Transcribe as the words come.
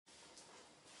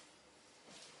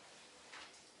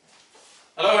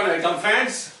Hello and welcome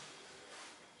friends.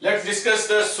 Let's discuss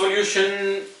the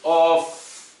solution of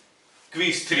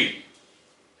quiz 3.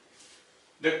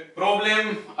 The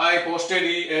problem I posted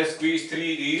as quiz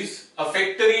 3 is a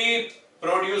factory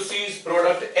produces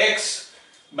product X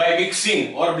by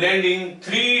mixing or blending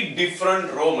 3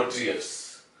 different raw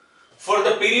materials. For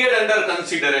the period under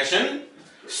consideration,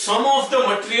 some of the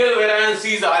material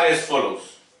variances are as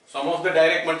follows. Some of the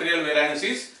direct material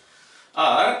variances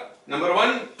are: number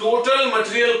 1, total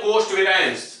material cost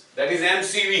variance, that is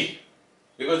MCV,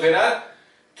 because there are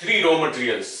 3 raw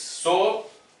materials. So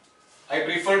I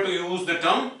prefer to use the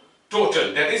term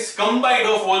total, that is combined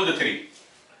of all the 3.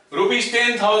 Rupees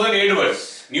 10,000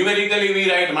 adverse, numerically we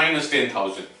write minus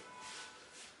 10,000.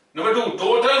 Number 2,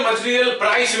 total material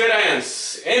price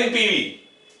variance, NPV,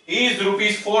 is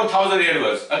rupees 4,000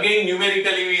 adverse, again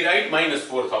numerically we write minus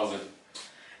 4,000.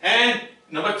 And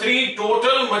number 3,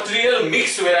 total material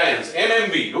mix variance,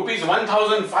 MMV, rupees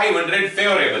 1,500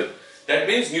 favorable. That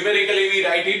means numerically we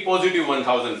write it positive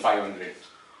 1,500.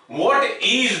 What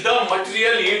is the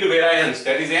material yield variance?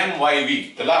 That is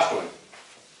MYV, the last one.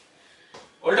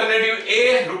 Alternative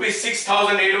A, rupees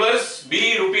 6,000 adverse,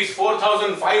 B, rupees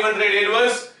 4,500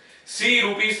 adverse, C,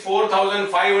 rupees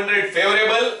 4,500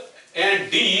 favorable,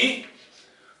 and D,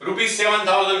 rupees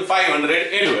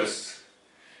 7,500 adverse.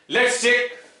 Let's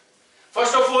check.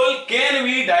 First of all, can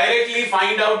we directly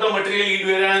find out the material yield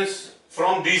variance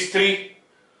from these 3?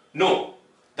 No.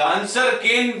 The answer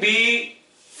can be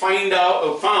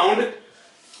found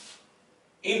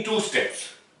in 2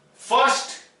 steps.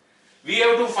 First, we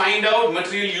have to find out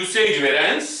material usage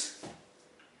variance,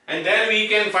 and then we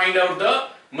can find out the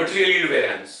material yield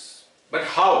variance. But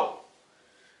how?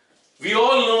 We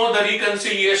all know the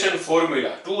reconciliation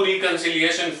formula, 2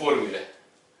 reconciliation formula.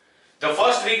 The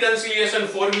first reconciliation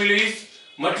formula is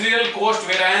material cost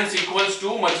variance equals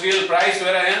to material price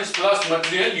variance plus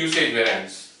material usage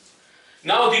variance.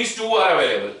 Now these 2 are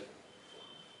available.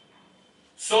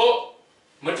 So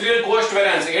material cost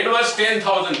variance, adverse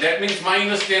 10,000, that means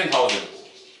minus 10,000,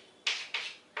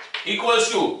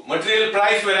 equals to material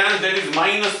price variance, that is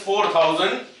minus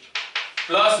 4,000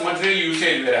 plus material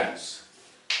usage variance.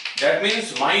 That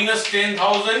means minus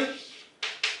 10,000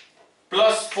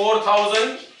 plus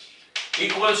 4,000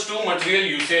 equals to material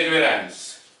usage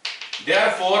variance.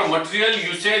 Therefore, material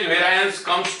usage variance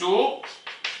comes to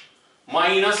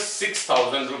minus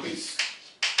 6,000 rupees.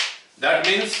 That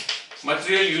means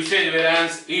material usage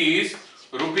variance is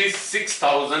rupees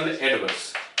 6,000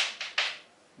 adverse.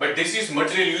 But this is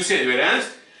material usage variance.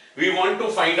 We want to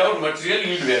find out material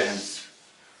yield variance.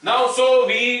 Now, so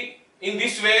we in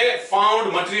this way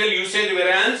found material usage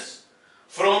variance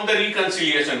from the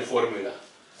reconciliation formula.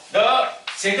 The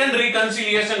second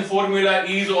reconciliation formula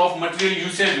is of material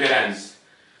usage variance.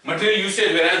 Material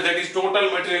usage variance, that is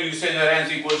total material usage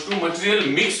variance, equals to material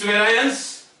mix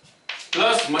variance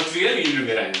plus material yield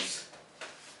variance.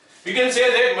 We can say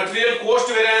that material cost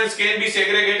variance can be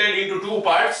segregated into 2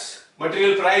 parts,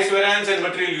 material price variance and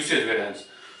material usage variance.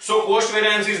 So cost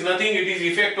variance is nothing, it is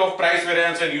effect of price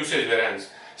variance and usage variance.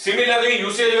 Similarly,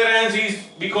 usage variance is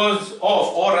because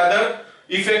of, or rather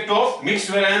effect of, mix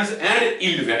variance and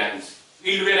yield variance.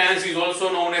 Yield variance is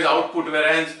also known as output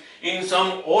variance. In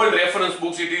some old reference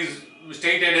books it is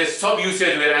stated as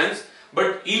sub-usage variance,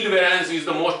 but yield variance is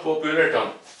the most popular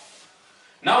term.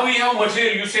 Now we have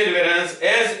material usage variance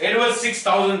as adverse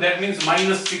 6,000, that means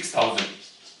minus 6,000.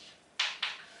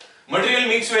 Material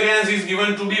mix variance is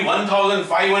given to be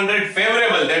 1,500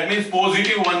 favorable, that means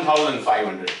positive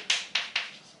 1,500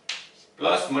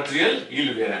 plus material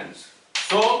yield variance.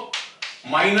 So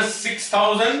minus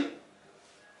 6,000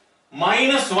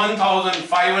 minus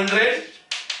 1,500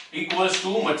 equals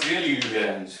to material yield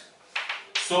variance.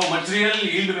 So material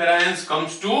yield variance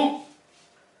comes to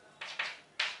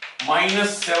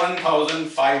minus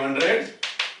 7,500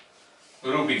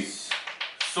 rupees.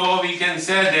 So we can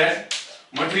say that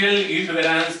material yield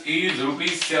variance is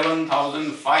rupees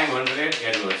 7,500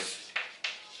 adverse.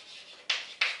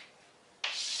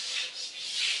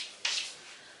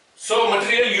 So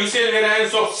material usage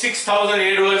variance of 6,000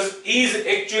 adverse is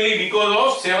actually because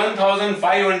of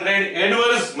 7,500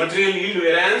 adverse material yield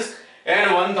variance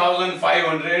and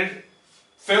 1,500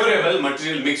 favorable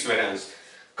material mix variance.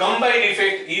 Combined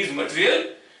effect is material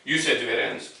usage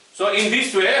variance. So in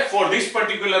this way, for this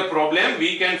particular problem,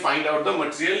 we can find out the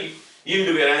material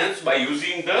yield variance by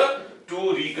using the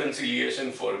 2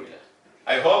 reconciliation formula.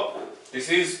 I hope this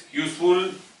is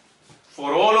useful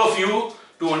for all of you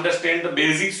to understand the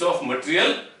basics of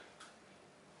material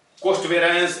cost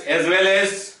variance as well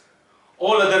as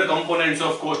all other components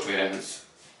of cost variance.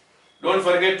 Don't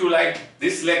forget to like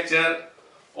this lecture,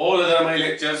 all other my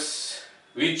lectures,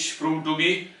 which proved to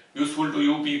be useful to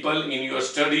you people in your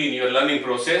study, in your learning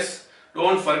process.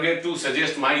 Don't forget to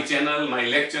suggest my channel, my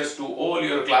lectures to all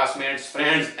your classmates,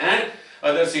 friends and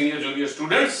other senior junior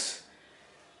students.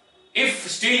 If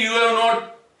still you have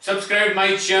not subscribed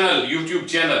my channel, YouTube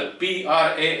channel,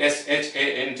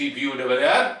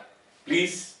 Prashantpur,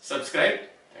 please subscribe.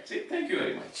 That's it. Thank you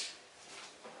very much.